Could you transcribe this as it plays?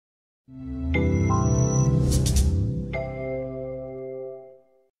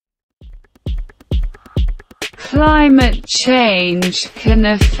climate change can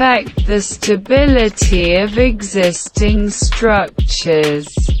affect the stability of existing structures.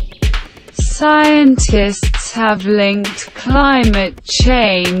 Scientists have linked climate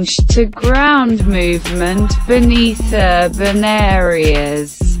change to ground movement beneath urban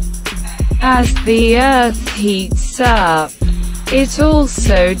areas. As the Earth heats up, it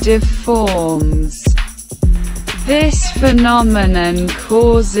also deforms. This phenomenon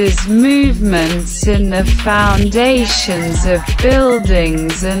causes movements in the foundations of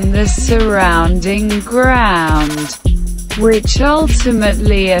buildings and the surrounding ground, which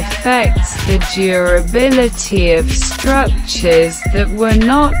ultimately affects the durability of structures that were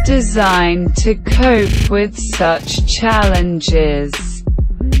not designed to cope with such challenges.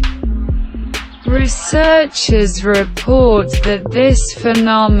 Researchers report that this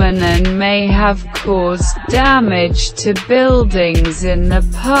phenomenon may have caused damage to buildings in the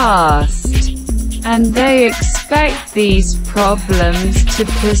past, and they expect these problems to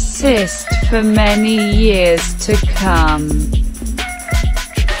persist for many years to come.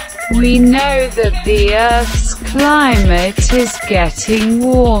 We know that the Earth's climate is getting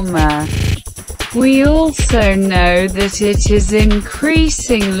warmer. We also know that it is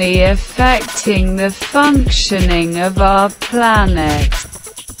increasingly affecting the functioning of our planet.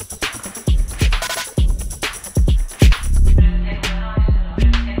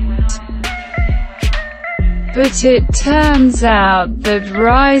 But it turns out that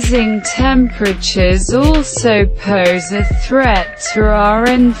rising temperatures also pose a threat to our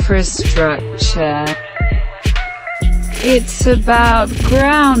infrastructure. It's about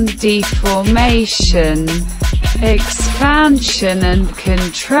ground deformation, expansion and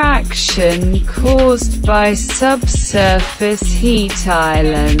contraction caused by subsurface heat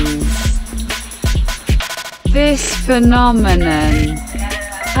islands. This phenomenon,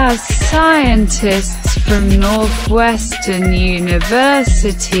 as scientists from Northwestern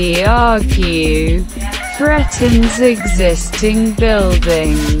University argue, threatens existing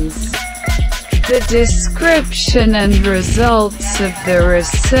buildings. The description and results of the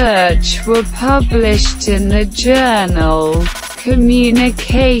research were published in the journal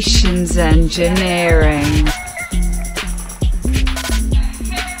Communications Engineering.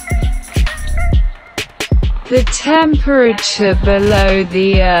 The temperature below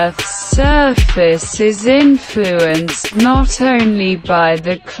the Earth's surface is influenced not only by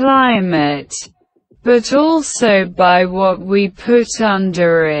the climate, but also by what we put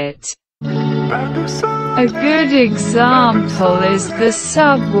under it. A good example is the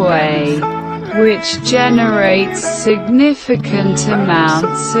subway, which generates significant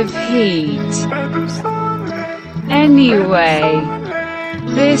amounts of heat. Anyway,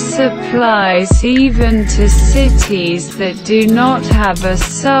 this applies even to cities that do not have a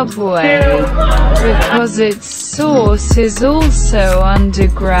subway, because its source is also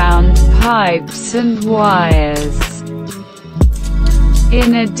underground pipes and wires.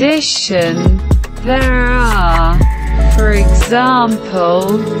 In addition, there are, for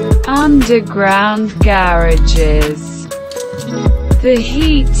example, underground garages. The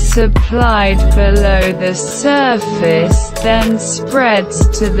heat supplied below the surface then spreads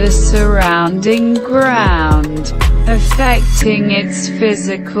to the surrounding ground, affecting its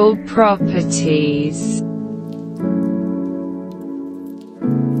physical properties.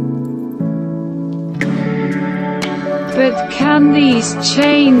 But can these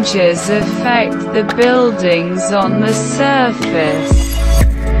changes affect the buildings on the surface?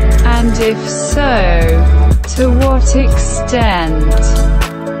 And if so, to what extent?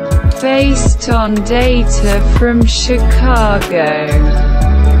 Based on data from Chicago,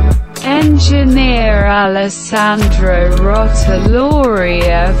 engineer Alessandro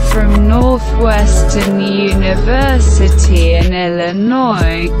Rottaloria from Northwestern University in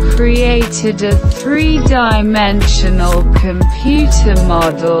Illinois created a three-dimensional computer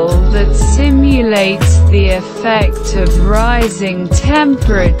model that simulates the effect of rising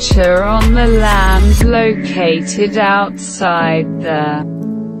temperature on the land located outside the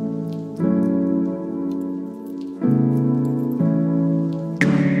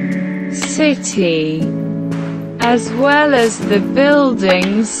city, as well as the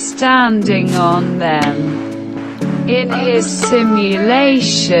buildings standing on them. In his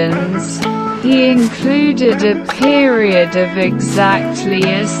simulations, he included a period of exactly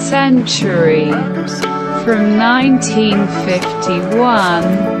a century, from 1951,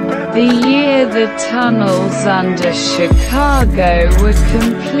 the year the tunnels under Chicago were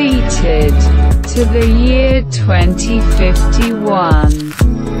completed, to the year 2051.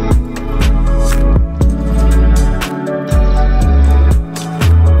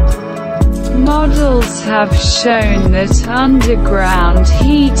 Models have shown that underground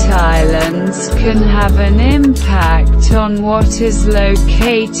heat islands can have an impact on what is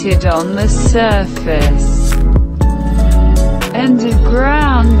located on the surface, and a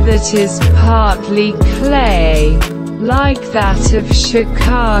ground that is partly clay, like that of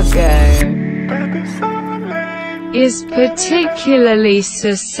Chicago, is particularly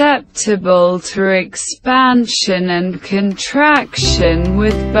susceptible to expansion and contraction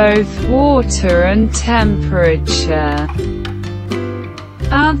with both water and temperature.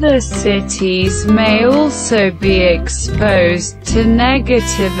 Other cities may also be exposed to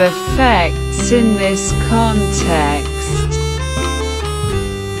negative effects in this context.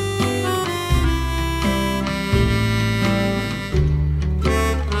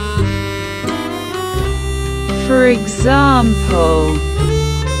 For example,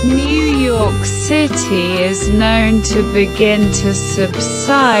 New York City is known to begin to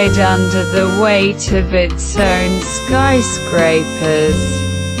subside under the weight of its own skyscrapers,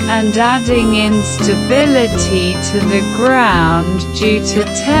 and adding instability to the ground due to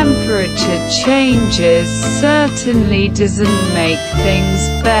temperature changes certainly doesn't make things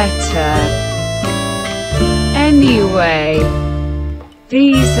better. Anyway,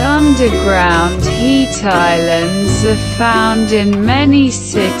 these underground heat islands are found in many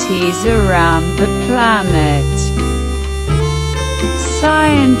cities around the planet.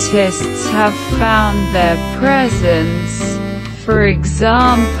 Scientists have found their presence, for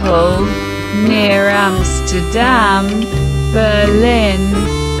example, near Amsterdam, Berlin,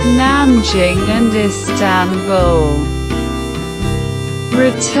 Nanjing and Istanbul.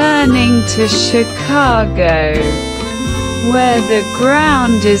 Returning to Chicago, where the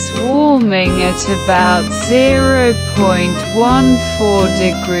ground is warming at about 0.14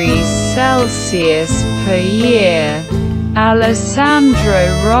 degrees Celsius per year, Alessandro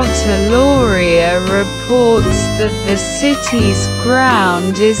Rottaloria reports that the city's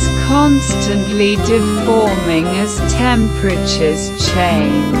ground is constantly deforming as temperatures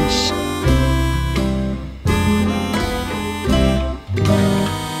change.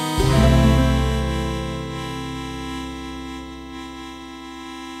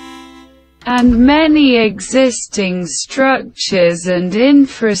 And many existing structures and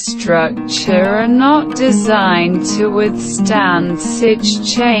infrastructure are not designed to withstand such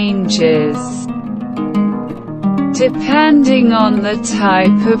changes. Depending on the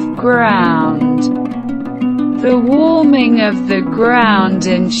type of ground, the warming of the ground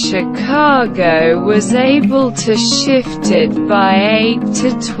in Chicago was able to shift it by 8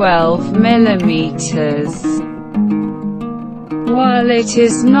 to 12 millimeters. While it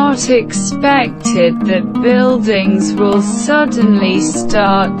is not expected that buildings will suddenly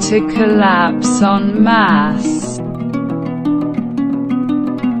start to collapse en masse,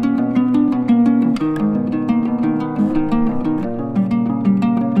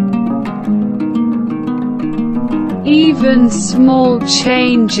 even small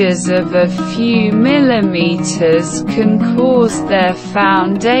changes of a few millimeters can cause their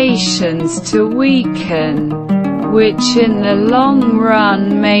foundations to weaken, which in the long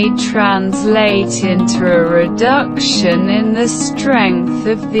run may translate into a reduction in the strength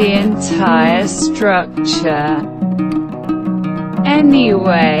of the entire structure.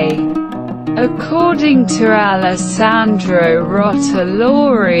 Anyway, according to Alessandro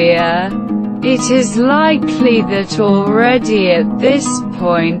Rottaloria, it is likely that already at this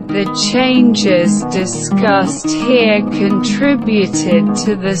point the changes discussed here contributed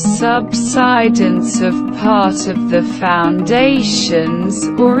to the subsidence of part of the foundations,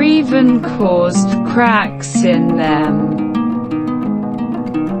 or even caused cracks in them.